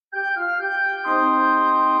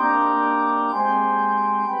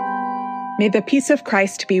May the peace of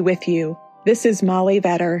Christ be with you. This is Molly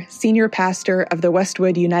Vetter, Senior Pastor of the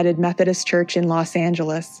Westwood United Methodist Church in Los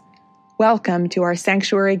Angeles. Welcome to our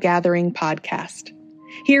Sanctuary Gathering podcast.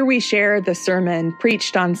 Here we share the sermon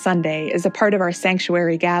preached on Sunday as a part of our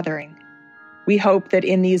Sanctuary Gathering. We hope that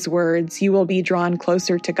in these words you will be drawn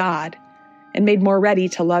closer to God and made more ready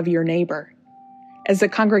to love your neighbor. As a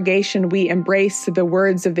congregation, we embrace the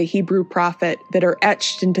words of the Hebrew prophet that are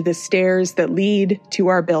etched into the stairs that lead to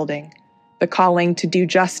our building, the calling to do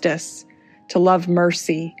justice, to love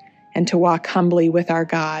mercy, and to walk humbly with our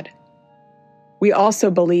God. We also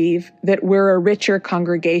believe that we're a richer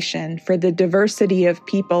congregation for the diversity of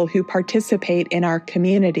people who participate in our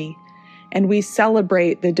community, and we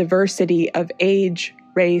celebrate the diversity of age,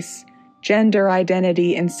 race, gender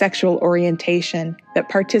identity, and sexual orientation that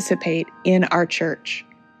participate in our church.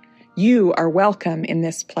 You are welcome in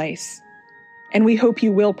this place, and we hope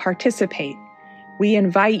you will participate. We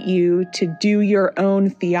invite you to do your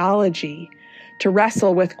own theology, to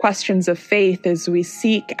wrestle with questions of faith as we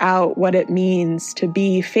seek out what it means to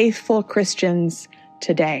be faithful Christians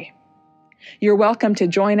today. You're welcome to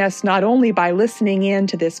join us not only by listening in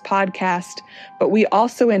to this podcast, but we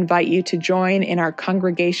also invite you to join in our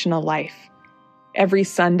congregational life. Every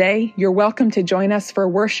Sunday, you're welcome to join us for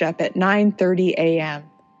worship at 9:30 a.m.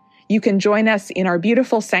 You can join us in our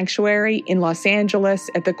beautiful sanctuary in Los Angeles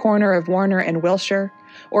at the corner of Warner and Wilshire,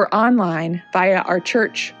 or online via our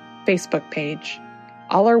church Facebook page.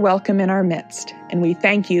 All are welcome in our midst, and we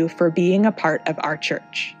thank you for being a part of our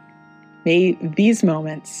church. May these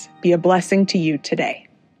moments be a blessing to you today.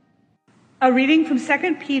 A reading from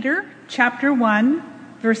 2 Peter chapter 1,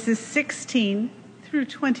 verses 16 through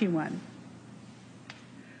 21.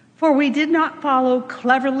 For we did not follow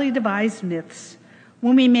cleverly devised myths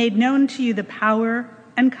when we made known to you the power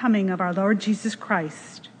and coming of our Lord Jesus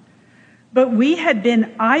Christ, but we had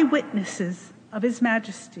been eyewitnesses of his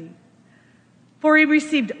majesty. For he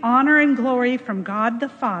received honor and glory from God the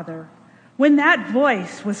Father when that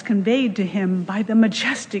voice was conveyed to him by the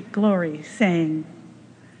majestic glory, saying,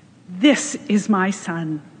 "This is my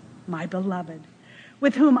Son, my beloved,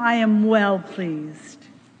 with whom I am well pleased."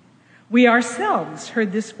 We ourselves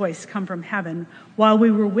heard this voice come from heaven while we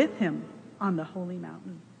were with him on the holy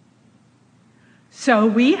mountain. So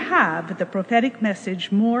we have the prophetic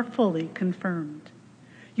message more fully confirmed.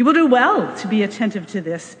 You will do well to be attentive to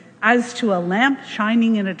this as to a lamp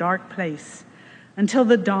shining in a dark place until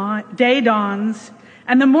the day dawns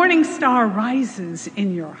and the morning star rises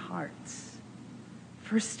in your hearts.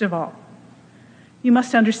 First of all, you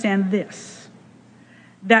must understand this,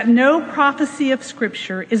 that no prophecy of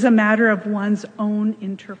Scripture is a matter of one's own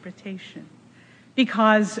interpretation,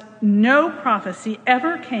 because no prophecy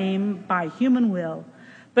ever came by human will,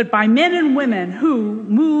 but by men and women who,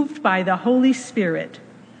 moved by the Holy Spirit,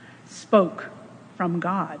 spoke from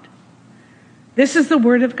God. This is the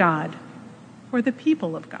word of God for the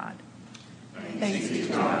people of God. Thanks be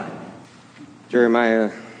to God.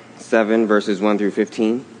 Jeremiah 7, verses 1 through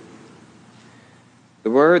 15.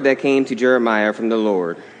 The word that came to Jeremiah from the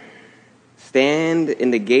Lord: Stand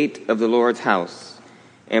in the gate of the Lord's house,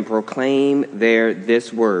 and proclaim there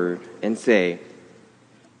this word, and say,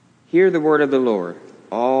 Hear the word of the Lord,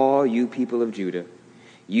 all you people of Judah,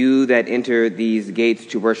 you that enter these gates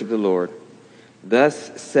to worship the Lord.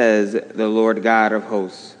 Thus says the Lord God of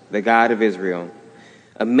hosts, the God of Israel,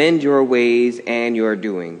 Amend your ways and your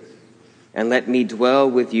doings, and let me dwell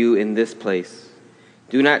with you in this place.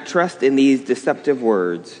 Do not trust in these deceptive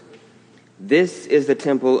words. This is the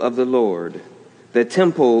temple of the Lord, the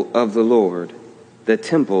temple of the Lord, the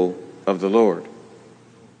temple of the Lord.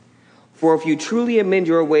 For if you truly amend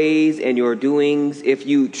your ways and your doings, if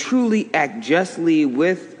you truly act justly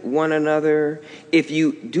with one another, if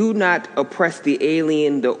you do not oppress the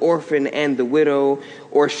alien, the orphan, and the widow,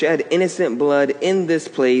 or shed innocent blood in this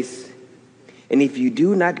place, and if you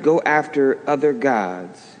do not go after other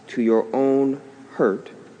gods to your own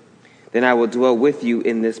hurt, then I will dwell with you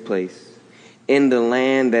in this place, in the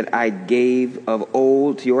land that I gave of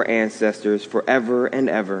old to your ancestors forever and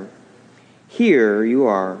ever. Here you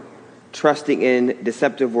are, trusting in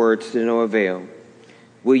deceptive words to no avail.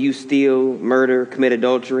 Will you steal, murder, commit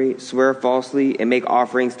adultery, swear falsely, and make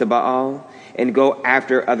offerings to Baal, and go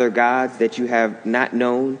after other gods that you have not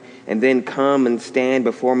known, and then come and stand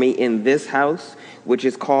before me in this house, which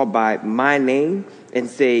is called by my name, and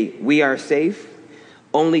say, We are safe,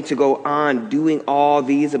 only to go on doing all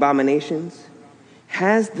these abominations?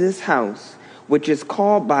 Has this house, which is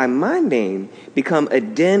called by my name, become a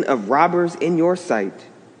den of robbers in your sight?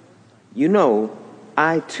 You know,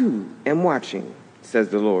 I too am watching, says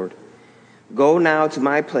the Lord. Go now to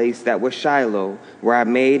my place that was Shiloh, where I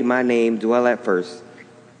made my name dwell at first,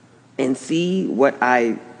 and see what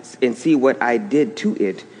I did to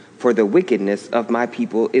it for the wickedness of my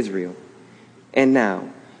people Israel. And now,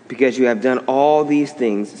 because you have done all these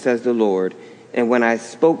things, says the Lord, and when I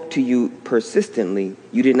spoke to you persistently,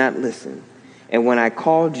 you did not listen, and when I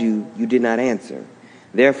called you, you did not answer.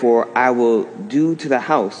 Therefore, I will do to the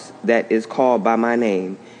house that is called by my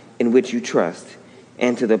name, in which you trust,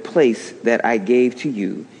 and to the place that I gave to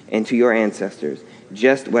you and to your ancestors,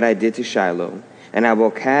 just what I did to Shiloh. And I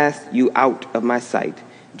will cast you out of my sight,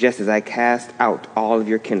 just as I cast out all of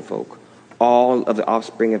your kinfolk, all of the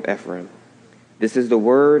offspring of Ephraim. This is the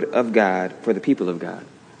word of God for the people of God.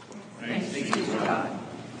 Thanks be to God.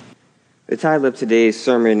 The title of today's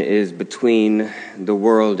sermon is Between the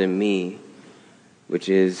World and Me, which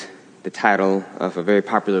is the title of a very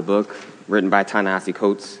popular book written by Ta-Nehisi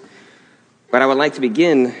Coates. But I would like to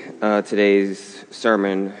begin today's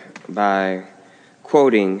sermon by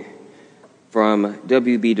quoting from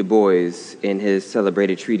W.B. Du Bois in his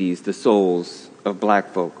celebrated treatise, The Souls of Black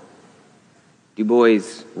Folk. Du Bois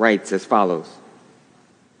writes as follows: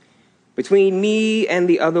 "Between me and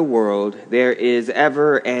the other world, there is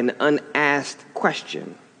ever an unasked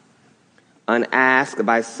question, unasked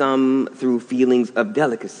by some through feelings of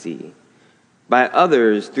delicacy, by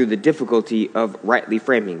others through the difficulty of rightly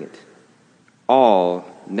framing it. All,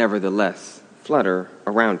 nevertheless, flutter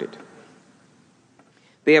around it.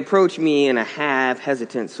 They approach me in a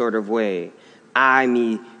half-hesitant sort of way, eye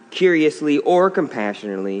me curiously or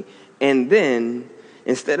compassionately, and then,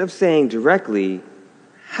 instead of saying directly,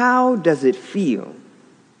 'How does it feel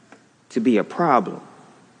to be a problem?'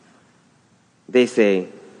 they say,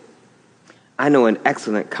 'I know an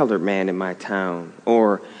excellent colored man in my town,'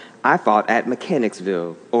 or 'I fought at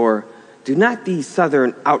Mechanicsville,' or 'Do not these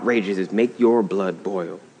southern outrages make your blood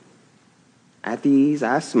boil?' At these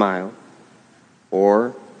I smile,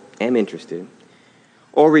 or am interested,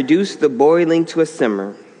 or reduce the boiling to a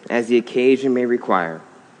simmer as the occasion may require.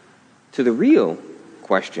 To the real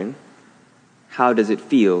question, how does it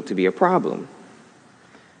feel to be a problem,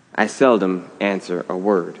 I seldom answer a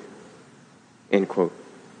word." End quote.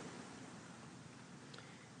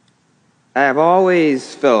 I have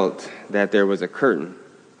always felt that there was a curtain,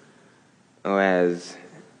 or as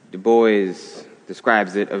Du Bois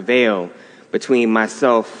describes it, a veil between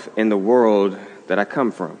myself and the world that I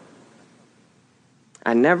come from.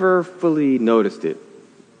 I never fully noticed it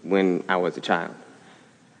when I was a child.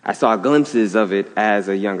 I saw glimpses of it as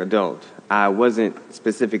a young adult. I wasn't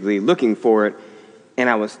specifically looking for it, and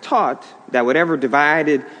I was taught that whatever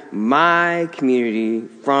divided my community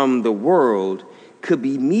from the world could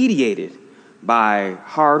be mediated by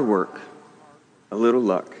hard work, a little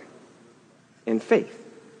luck, and faith.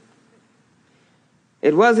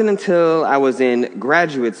 It wasn't until I was in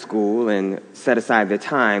graduate school and set aside the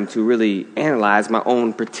time to really analyze my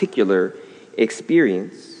own particular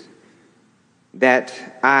experience that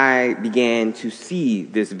I began to see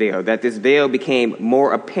this veil, that this veil became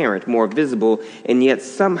more apparent, more visible, and yet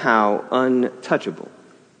somehow untouchable.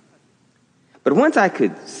 But once I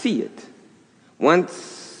could see it,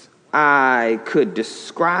 once I could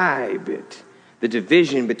describe it, the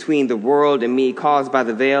division between the world and me caused by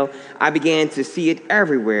the veil, I began to see it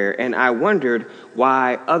everywhere, and I wondered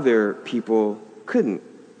why other people couldn't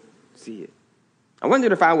see it. I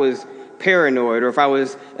wondered if I was paranoid, or if I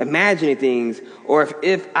was imagining things, or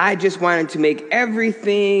if I just wanted to make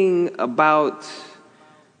everything about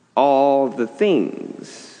all the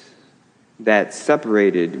things that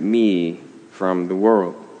separated me from the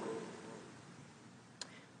world.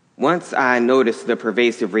 Once I noticed the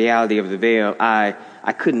pervasive reality of the veil, I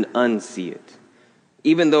couldn't unsee it.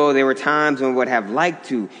 Even though there were times when I would have liked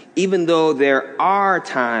to, even though there are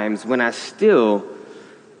times when I still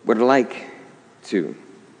would like to.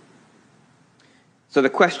 So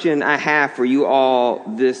the question I have for you all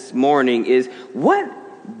this morning is, what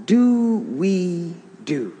do we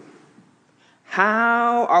do?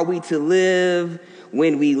 How are we to live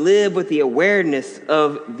when we live with the awareness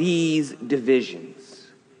of these divisions?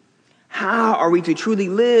 How are we to truly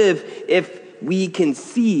live if we can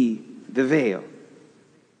see the veil?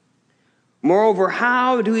 Moreover,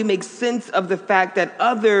 how do we make sense of the fact that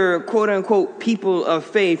other quote-unquote people of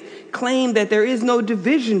faith claim that there is no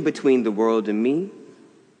division between the world and me?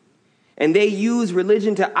 And they use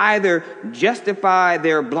religion to either justify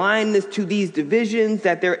their blindness to these divisions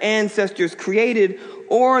that their ancestors created,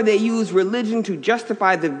 or they use religion to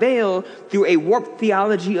justify the veil through a warped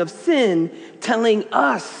theology of sin,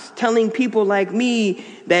 telling people like me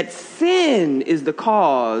that sin is the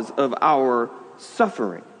cause of our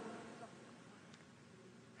suffering.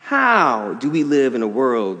 How do we live in a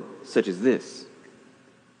world such as this?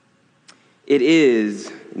 It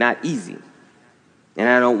is not easy, and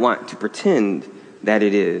I don't want to pretend that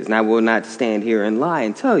it is, and I will not stand here and lie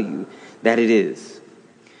and tell you that it is.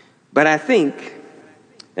 But I think,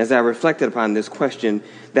 as I reflected upon this question,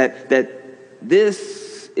 that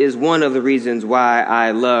this is one of the reasons why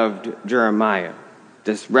I loved Jeremiah,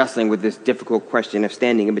 just wrestling with this difficult question of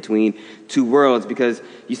standing in between two worlds, because,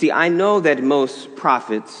 you see, I know that most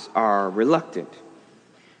prophets are reluctant.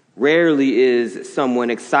 Rarely is someone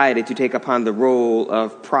excited to take upon the role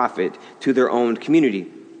of prophet to their own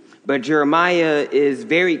community. But Jeremiah is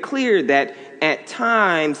very clear that at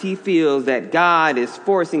times he feels that God is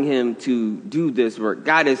forcing him to do this work.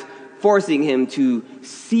 God is forcing him to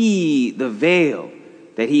see the veil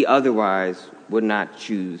that he otherwise would not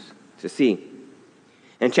choose to see.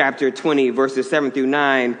 In chapter 20, verses 7 through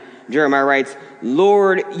 9, Jeremiah writes,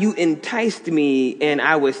 "Lord, you enticed me and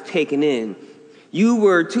I was taken in. You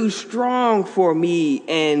were too strong for me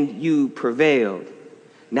and you prevailed.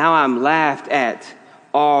 Now I'm laughed at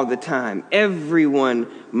all the time. Everyone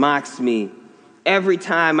mocks me. Every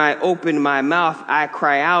time I open my mouth, I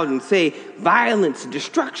cry out and say, violence,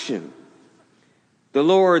 destruction. The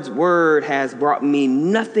Lord's word has brought me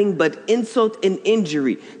nothing but insult and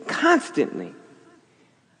injury constantly.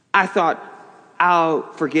 I thought,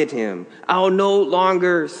 I'll forget him. I'll no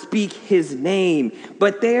longer speak his name.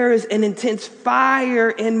 But there is an intense fire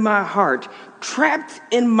in my heart, trapped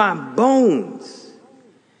in my bones.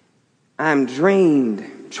 I'm drained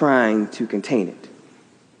trying to contain it.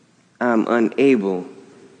 I'm unable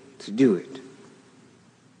to do it."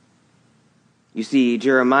 You see,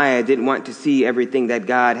 Jeremiah didn't want to see everything that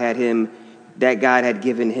God had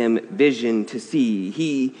given him vision to see.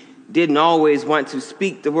 He didn't always want to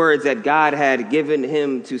speak the words that God had given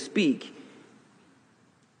him to speak.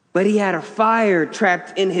 But he had a fire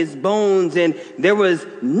trapped in his bones, and there was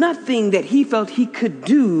nothing that he felt he could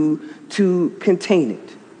do to contain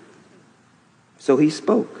it. So he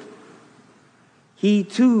spoke. He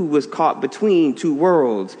too was caught between two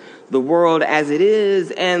worlds, the world as it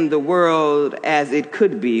is and the world as it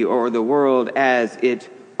could be, or the world as it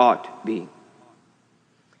ought to be.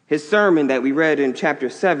 His sermon that we read in chapter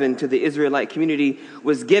 7 to the Israelite community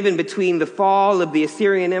was given between the fall of the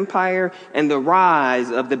Assyrian Empire and the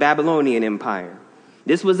rise of the Babylonian Empire.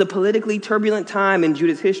 This was a politically turbulent time in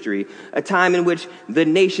Judah's history, a time in which the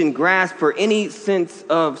nation grasped for any sense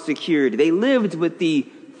of security. They lived with the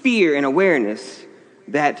fear and awareness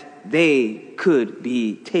that they could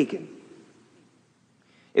be taken.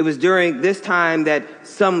 It was during this time that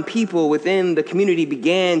some people within the community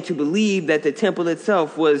began to believe that the temple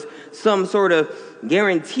itself was some sort of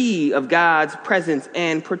guarantee of God's presence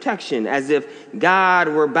and protection, as if God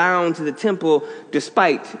were bound to the temple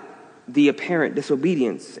despite the apparent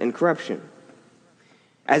disobedience and corruption.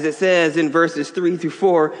 As it says in verses 3 through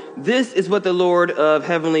 4, this is what the Lord of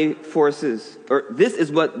heavenly forces,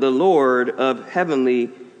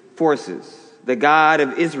 the God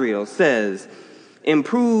of Israel, says,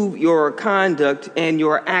 improve your conduct and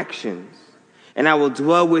your actions, and I will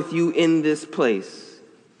dwell with you in this place.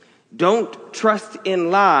 Don't trust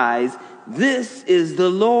in lies. This is the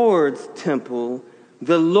Lord's temple,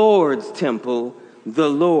 the Lord's temple, the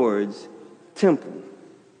Lord's temple.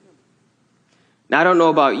 Now, I don't know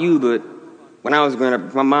about you, but when I was growing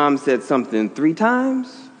up, my mom said something 3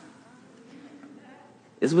 times.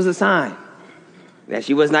 This was a sign that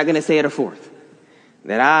she was not going to say it a 4th,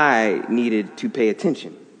 that I needed to pay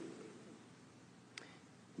attention.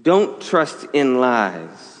 Don't trust in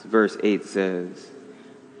lies, verse 8 says.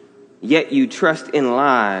 Yet you trust in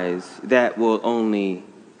lies that will only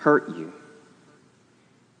hurt you.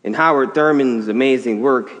 In Howard Thurman's amazing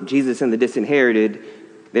work, Jesus and the Disinherited,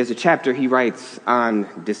 there's a chapter he writes on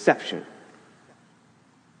deception.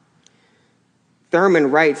 Thurman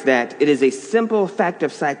writes that it is a simple fact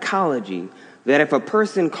of psychology that if a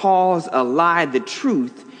person calls a lie the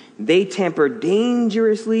truth, they tamper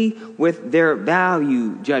dangerously with their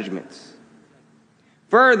value judgments.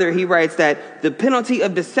 Further, he writes that the penalty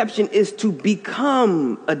of deception is to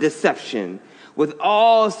become a deception, with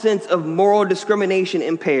all sense of moral discrimination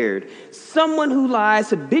impaired. Someone who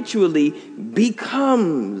lies habitually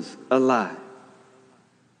becomes a lie.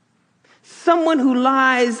 Someone who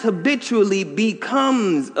lies habitually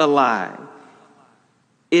becomes a lie.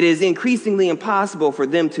 It is increasingly impossible for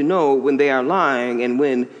them to know when they are lying and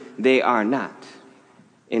when they are not.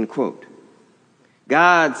 End quote.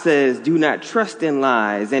 God says, do not trust in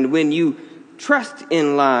lies, and when you trust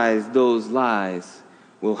in lies, those lies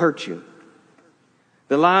will hurt you.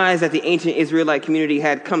 The lies that the ancient Israelite community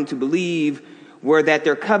had come to believe were that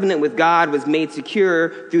their covenant with God was made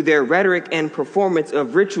secure through their rhetoric and performance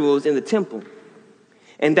of rituals in the temple,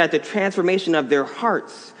 and that the transformation of their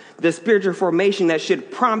hearts, the spiritual formation that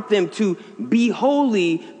should prompt them to be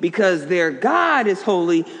holy because their God is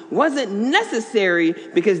holy, wasn't necessary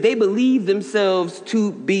because they believed themselves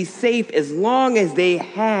to be safe as long as they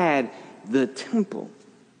had the temple.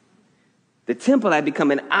 The temple had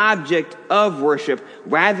become an object of worship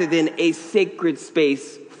rather than a sacred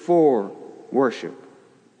space for worship.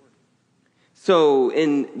 So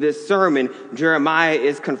in this sermon, Jeremiah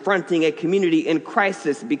is confronting a community in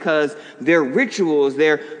crisis because their rituals,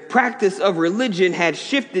 their practice of religion had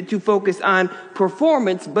shifted to focus on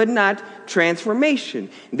performance but not transformation.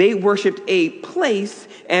 They worshiped a place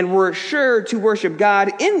and were sure to worship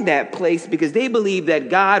God in that place because they believed that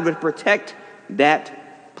God would protect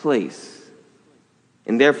that place.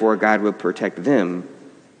 And therefore, God would protect them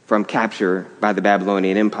from capture by the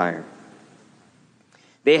Babylonian Empire.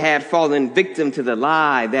 They had fallen victim to the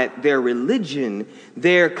lie that their religion,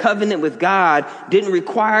 their covenant with God, didn't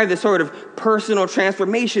require the sort of personal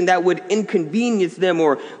transformation that would inconvenience them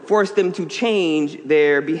or force them to change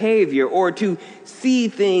their behavior or to see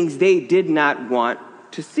things they did not want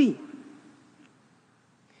to see.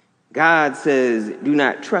 God says, do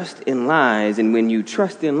not trust in lies, and when you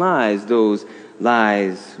trust in lies, those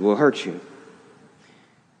lies will hurt you.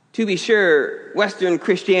 To be sure, Western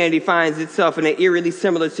Christianity finds itself in an eerily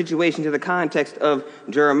similar situation to the context of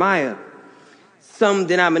Jeremiah. Some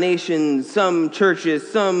denominations, some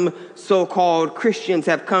churches, some so-called Christians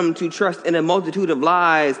have come to trust in a multitude of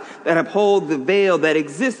lies that uphold the veil that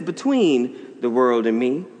exists between the world and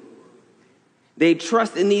me. They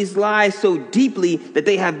trust in these lies so deeply that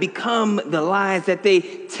they have become the lies that they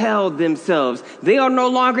tell themselves. They are no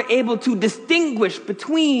longer able to distinguish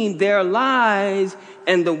between their lies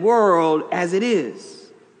and the world as it is.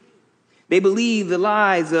 They believe the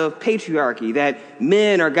lies of patriarchy, that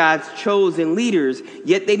men are God's chosen leaders,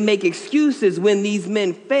 yet they make excuses when these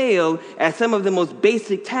men fail at some of the most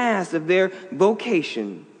basic tasks of their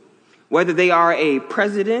vocation. Whether they are a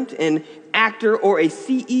president, an actor, or a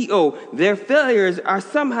CEO, their failures are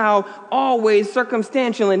somehow always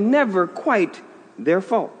circumstantial and never quite their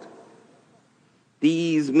fault.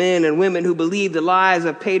 These men and women who believe the lies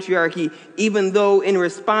of patriarchy, even though in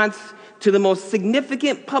response to the most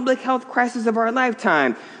significant public health crisis of our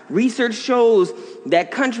lifetime, research shows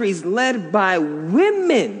that countries led by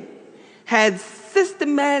women had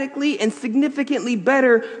systematically and significantly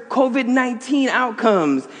better COVID-19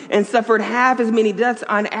 outcomes and suffered half as many deaths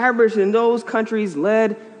on average than those countries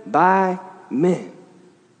led by men.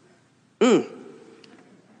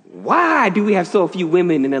 Why do we have so few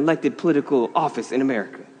women in elected political office in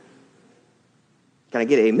America? Can I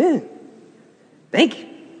get an amen? Thank you.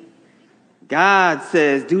 God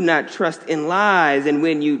says, do not trust in lies, and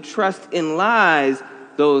when you trust in lies,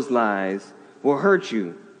 those lies will hurt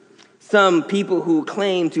you. Some people who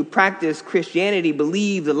claim to practice Christianity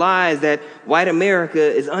believe the lies that white America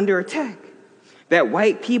is under attack, that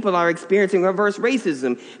white people are experiencing reverse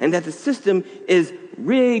racism, and that the system is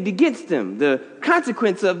rigged against them. The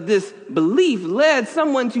consequence of this belief led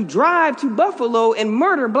someone to drive to Buffalo and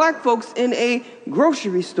murder black folks in a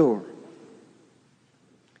grocery store.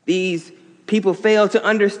 These people fail to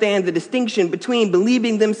understand the distinction between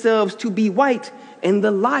believing themselves to be white and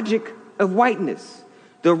the logic of whiteness.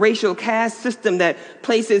 The racial caste system that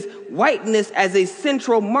places whiteness as a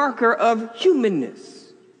central marker of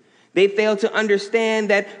humanness. They fail to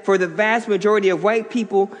understand that for the vast majority of white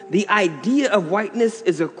people, the idea of whiteness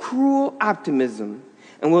is a cruel optimism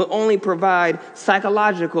and will only provide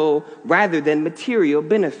psychological rather than material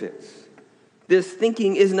benefits. This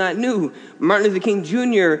thinking is not new. Martin Luther King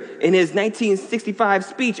Jr., in his 1965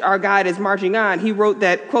 speech, Our God is Marching On, he wrote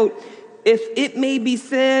that, quote, if it may be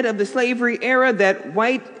said of the slavery era that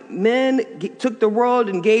white men took the world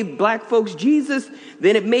and gave black folks Jesus,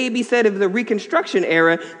 then it may be said of the Reconstruction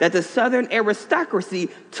era that the Southern aristocracy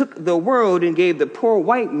took the world and gave the poor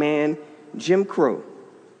white man Jim Crow.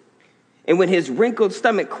 And when his wrinkled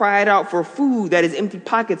stomach cried out for food that his empty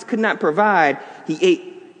pockets could not provide, he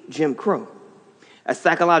ate Jim Crow, a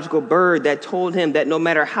psychological bird that told him that no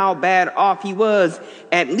matter how bad off he was,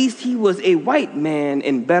 at least he was a white man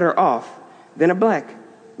and better off than a black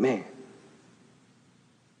man.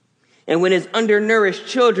 And when his undernourished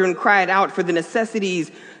children cried out for the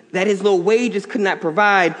necessities that his low wages could not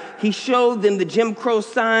provide, he showed them the Jim Crow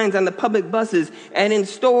signs on the public buses and in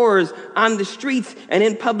stores, on the streets, and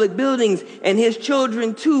in public buildings. And his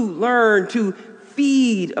children, too, learned to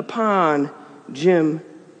feed upon Jim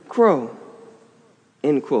Crow.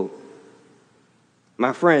 End quote.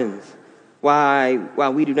 My friends,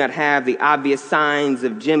 While we do not have the obvious signs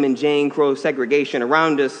of Jim and Jane Crow segregation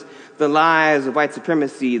around us, the lies of white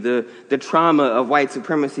supremacy, the trauma of white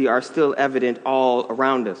supremacy are still evident all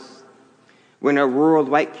around us. When a rural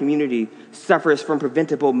white community suffers from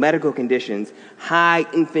preventable medical conditions, high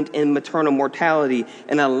infant and maternal mortality,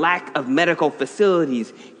 and a lack of medical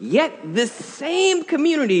facilities, yet this same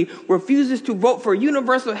community refuses to vote for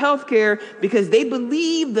universal health care because they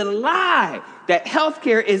believe the lie that health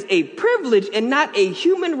care is a privilege and not a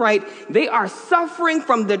human right. They are suffering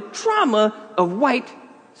from the trauma of white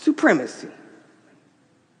supremacy.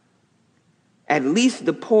 At least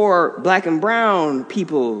the poor black and brown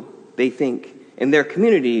people, they think, in their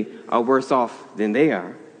community are worse off than they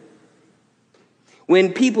are.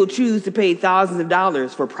 When people choose to pay thousands of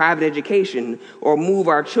dollars for private education or move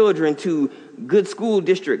our children to good school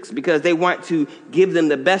districts because they want to give them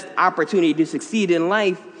the best opportunity to succeed in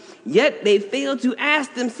life, yet they fail to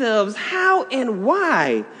ask themselves how and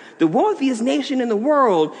why the wealthiest nation in the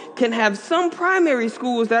world can have some primary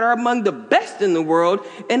schools that are among the best in the world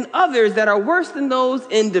and others that are worse than those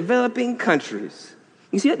in developing countries.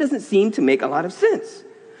 You see, that doesn't seem to make a lot of sense.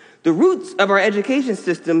 The roots of our education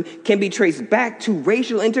system can be traced back to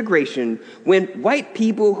racial integration when white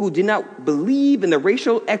people who did not believe in the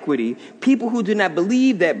racial equity, people who did not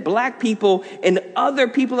believe that black people and other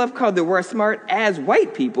people of color were as smart as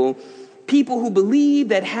white people, people who believed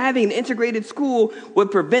that having an integrated school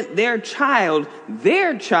would prevent their child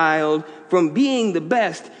from being the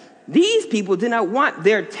best. These people did not want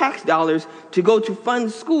their tax dollars to go to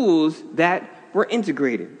fund schools that were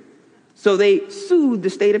integrated. So they sued the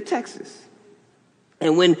state of Texas.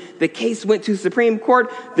 And when the case went to Supreme Court,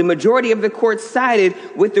 the majority of the court sided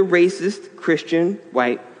with the racist Christian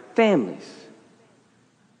white families.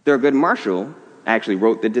 Thurgood Marshall actually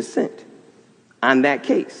wrote the dissent on that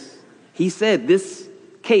case. He said this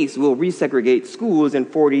case will resegregate schools in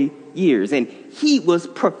 40 years, and he was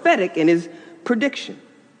prophetic in his prediction.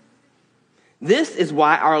 This is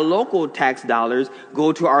why our local tax dollars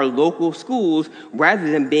go to our local schools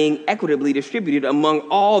rather than being equitably distributed among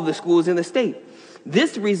all the schools in the state.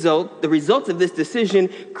 The results of this decision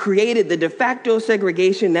created the de facto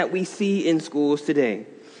segregation that we see in schools today.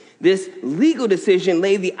 This legal decision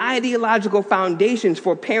laid the ideological foundations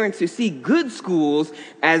for parents to see good schools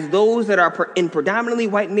as those that are in predominantly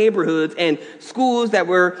white neighborhoods, and schools that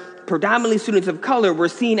were predominantly students of color were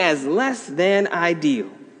seen as less than ideal.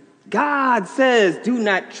 God says, do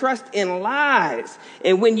not trust in lies.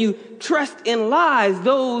 And when you trust in lies,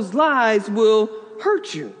 those lies will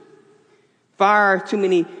hurt you. Far too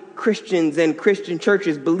many Christians and Christian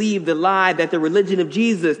churches believe the lie that the religion of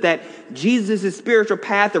Jesus, that Jesus' spiritual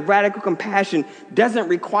path of radical compassion doesn't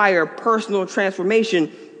require personal transformation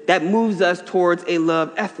that moves us towards a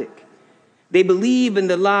love ethic. They believe in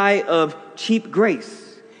the lie of cheap grace,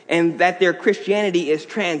 and that their Christianity is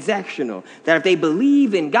transactional, that if they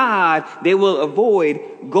believe in God, they will avoid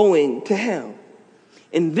going to hell.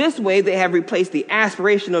 In this way, they have replaced the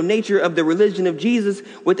aspirational nature of the religion of Jesus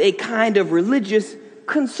with a kind of religious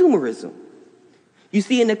consumerism. You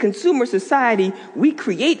see, in a consumer society, we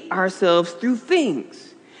create ourselves through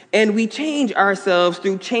things, and we change ourselves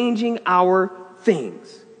through changing our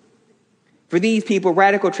things. For these people,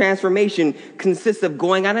 radical transformation consists of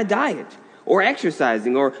going on a diet, or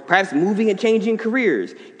exercising, or perhaps moving and changing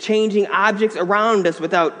careers, changing objects around us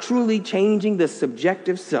without truly changing the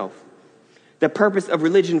subjective self. The purpose of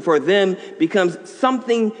religion for them becomes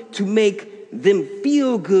something to make them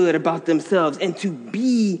feel good about themselves and to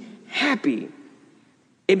be happy.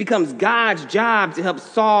 It becomes God's job to help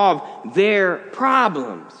solve their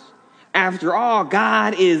problems. After all,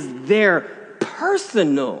 God is their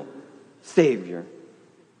personal Savior.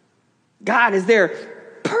 God is their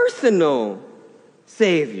personal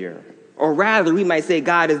Savior. Or rather, we might say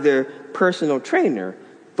God is their personal trainer,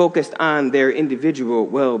 focused on their individual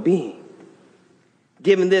well-being.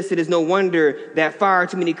 Given this, it is no wonder that far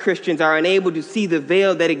too many Christians are unable to see the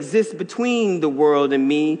veil that exists between the world and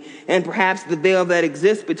me, and perhaps the veil that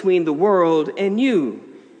exists between the world and you.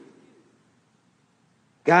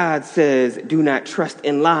 God says, do not trust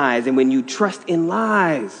in lies, and when you trust in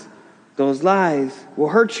lies, those lies will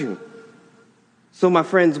hurt you. So, my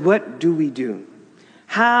friends, what do we do?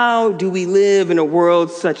 How do we live in a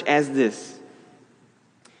world such as this?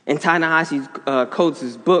 In Ta-Nehisi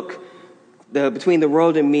Coates' book, Between the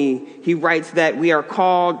World and Me, he writes that we are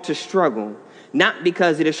called to struggle, not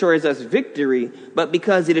because it assures us victory, but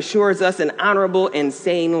because it assures us an honorable and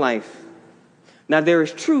sane life. Now, there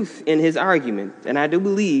is truth in his argument, and I do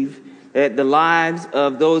believe that the lives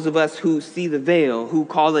of those of us who see the veil, who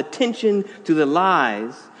call attention to the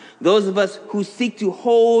lies, those of us who seek to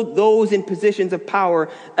hold those in positions of power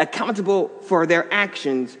accountable for their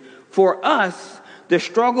actions, for us, the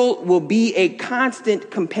struggle will be a constant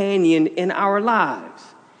companion in our lives.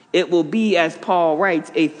 It will be, as Paul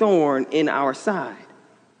writes, a thorn in our side.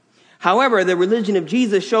 However, the religion of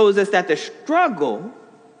Jesus shows us that the struggle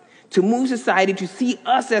to move society to see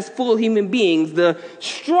us as full human beings, the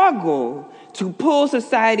struggle to pull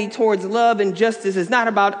society towards love and justice is not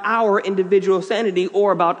about our individual sanity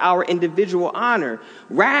or about our individual honor.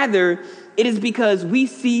 Rather, it is because we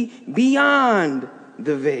see beyond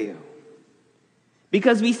the veil.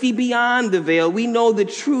 Because we see beyond the veil, we know the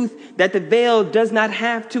truth that the veil does not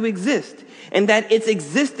have to exist, and that its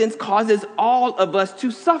existence causes all of us to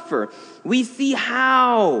suffer. We see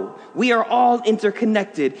how we are all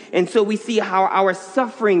interconnected, and so we see how our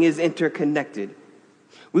suffering is interconnected.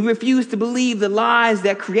 We refuse to believe the lies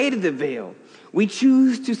that created the veil. We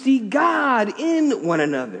choose to see God in one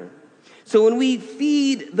another. So when we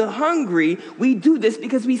feed the hungry, we do this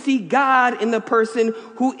because we see God in the person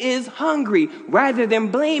who is hungry, rather than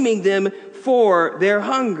blaming them for their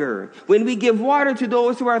hunger. When we give water to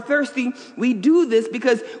those who are thirsty, we do this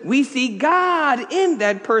because we see God in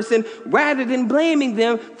that person, rather than blaming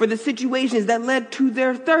them for the situations that led to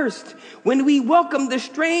their thirst. When we welcome the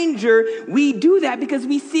stranger, we do that because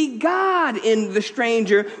we see God in the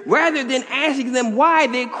stranger, rather than asking them why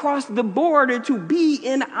they crossed the border to be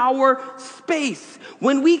in our space.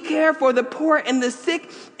 When we care for the poor and the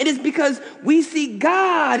sick, it is because we see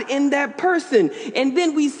God in that person. And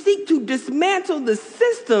then we seek to dismantle the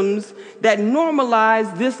systems that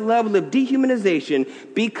normalize this level of dehumanization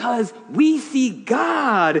because we see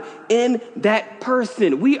God in that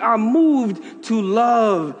person. We are moved to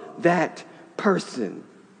love that person.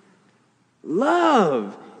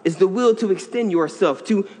 Love is the will to extend yourself,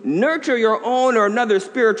 to nurture your own or another's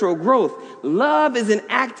spiritual growth. Love is an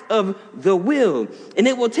act of the will, and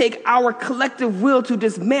it will take our collective will to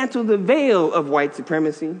dismantle the veil of white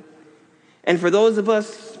supremacy. And for those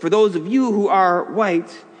of you who are white,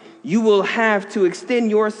 you will have to extend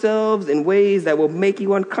yourselves in ways that will make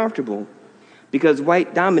you uncomfortable, because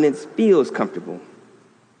white dominance feels comfortable.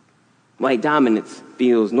 White dominance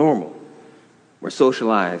feels normal. We're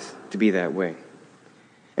socialized to be that way.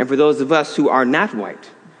 And for those of us who are not white,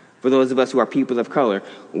 for those of us who are people of color,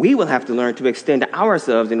 we will have to learn to extend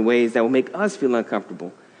ourselves in ways that will make us feel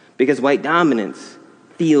uncomfortable, because white dominance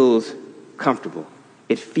feels comfortable.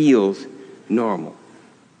 It feels normal.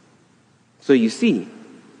 So you see,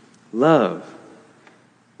 love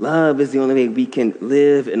is the only way we can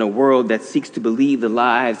live in a world that seeks to believe the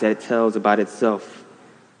lies that it tells about itself,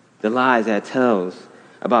 the lies that it tells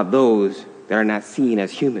about those that are not seen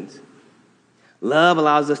as humans. Love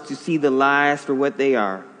allows us to see the lies for what they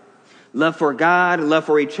are. Love for God, love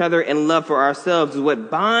for each other, and love for ourselves is what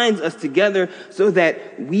binds us together so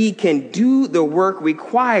that we can do the work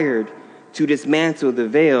required to dismantle the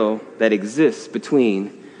veil that exists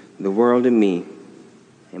between the world and me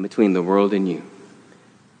and between the world and you.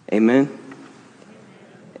 Amen?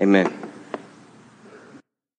 Amen.